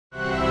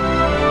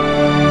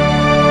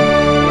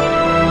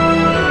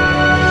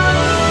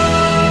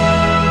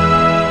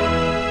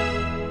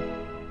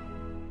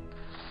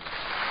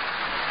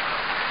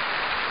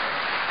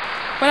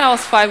I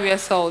was 5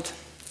 years old,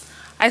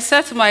 I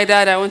said to my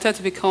dad I wanted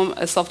to become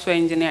a software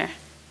engineer.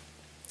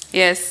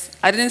 Yes,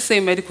 I didn't say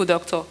medical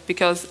doctor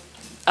because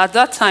at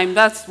that time,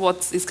 that's what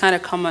is kind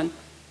of common.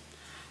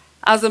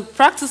 As a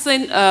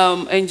practicing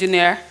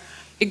engineer,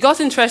 he got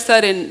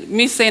interested in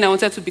me saying I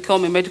wanted to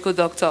become a medical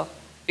doctor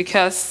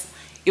because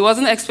he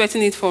wasn't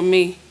expecting it from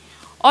me.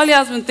 All he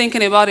has been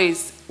thinking about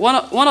is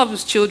one of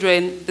his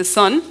children, the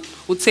son,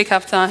 would take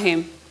after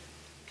him.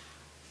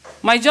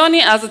 My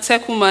journey as a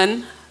tech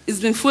woman has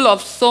been full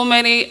of so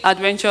many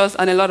adventures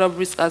and a lot of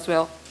risks as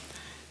well.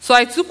 So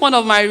I took one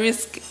of my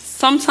risks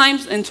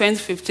sometimes in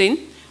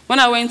 2015 when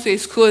I went to a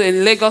school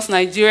in Lagos,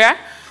 Nigeria,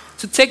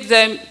 to take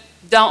them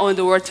down on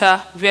the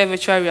water via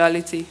virtual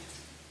reality.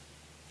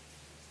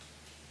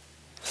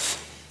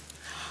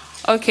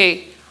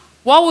 Okay,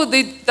 what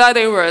we did that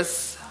day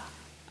was,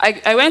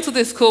 I went to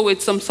the school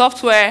with some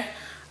software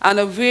and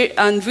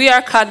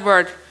VR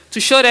cardboard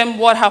to show them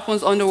what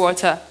happens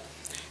underwater.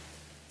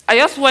 I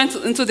just went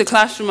into the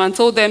classroom and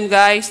told them,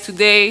 guys,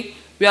 today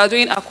we are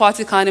doing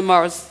aquatic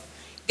animals.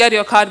 Get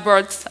your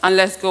cardboards and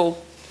let's go.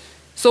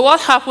 So what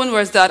happened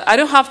was that I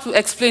don't have to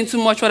explain too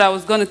much what I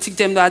was going to teach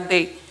them that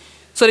day.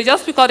 So they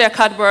just picked out their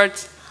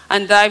cardboards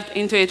and dived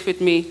into it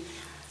with me.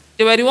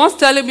 They were the ones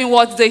telling me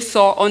what they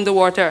saw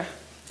underwater.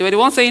 They were the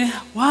ones saying,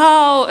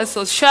 wow, I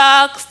saw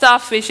sharks,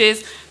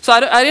 starfishes. So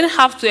I didn't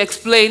have to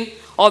explain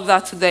all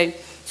that to them.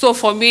 So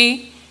for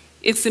me,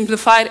 it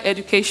simplified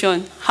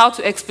education, how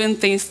to explain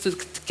things to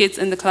kids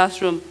in the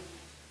classroom.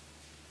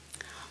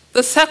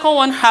 The second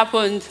one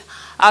happened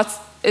at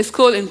a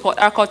school in Port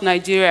Harcourt,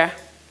 Nigeria.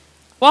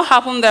 What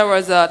happened there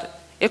was that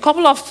a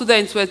couple of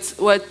students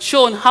were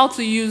shown how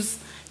to use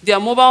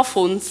their mobile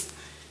phones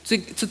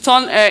to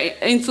turn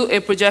into a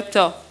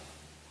projector.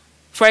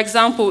 For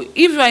example,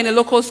 if you are in a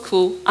local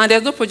school and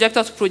there's no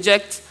projector to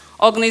project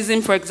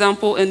organism, for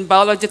example, in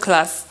biology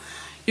class,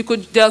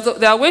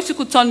 there are ways you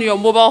could turn your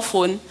mobile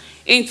phone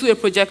into a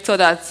projector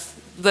that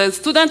the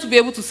student will be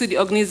able to see the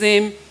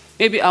organism,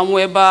 maybe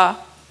amoeba,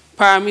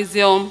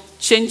 paramecium,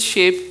 change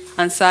shape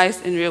and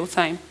size in real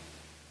time.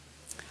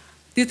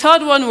 The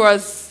third one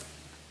was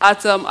at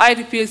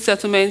IDP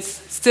settlements,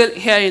 still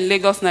here in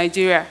Lagos,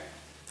 Nigeria.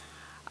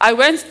 I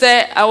went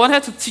there, I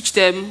wanted to teach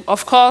them.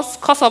 Of course,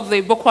 because of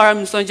the Boko Haram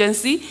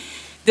insurgency,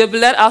 they've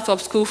been let out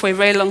of school for a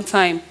very long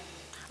time.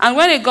 And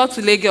when they got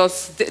to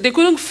Lagos, they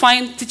couldn't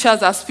find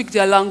teachers that speak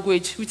their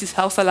language, which is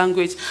Hausa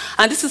language.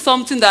 And this is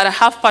something that I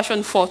have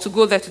passion for, to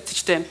go there to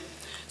teach them.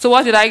 So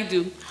what did I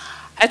do?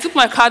 I took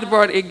my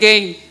cardboard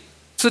again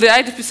to the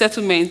IDP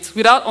settlement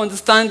without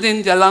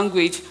understanding their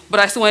language, but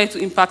I still wanted to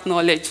impact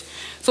knowledge.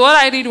 So what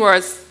I did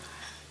was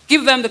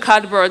give them the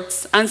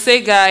cardboards and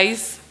say,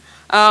 guys,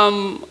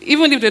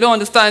 even if they don't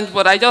understand,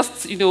 but I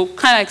just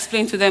kind of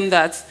explained to them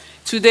that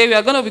today we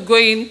are going to be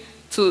going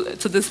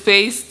to the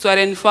space to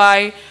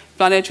identify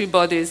planetary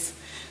bodies.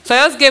 So I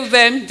just gave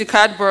them the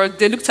cardboard,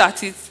 they looked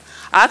at it,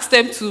 I asked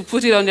them to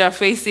put it on their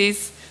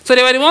faces. So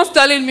they were the ones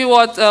telling me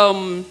what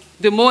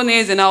the moon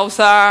is in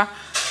Hausa,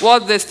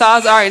 what the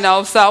stars are in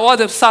Hausa, what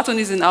the Saturn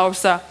is in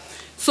Hausa.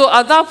 So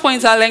at that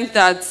point I learned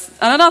that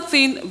another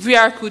thing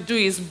VR could do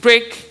is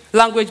break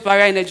language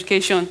barrier in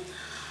education.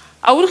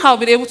 I wouldn't have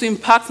been able to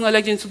impact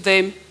knowledge into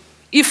them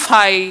if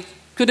I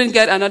couldn't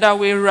get another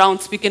way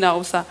around speaking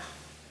Hausa.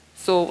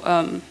 So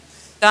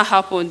that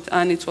happened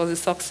and it was a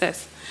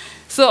success.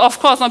 So of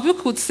course, some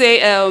people could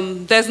say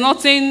there's no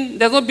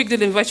big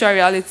deal in virtual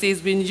reality.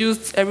 It's been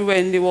used everywhere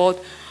in the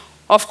world.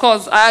 Of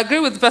course, I agree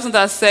with the person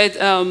that said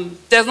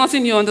there's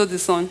nothing new under the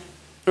sun,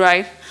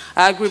 right?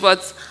 I agree,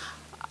 but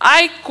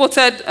I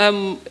quoted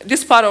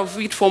this part of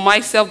it for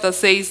myself that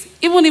says,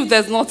 even if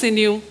there's nothing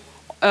new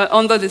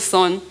under the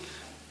sun,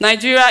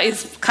 Nigeria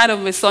is kind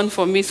of a sun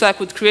for me, so I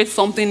could create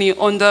something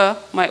new under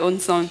my own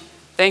sun.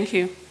 Thank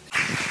you.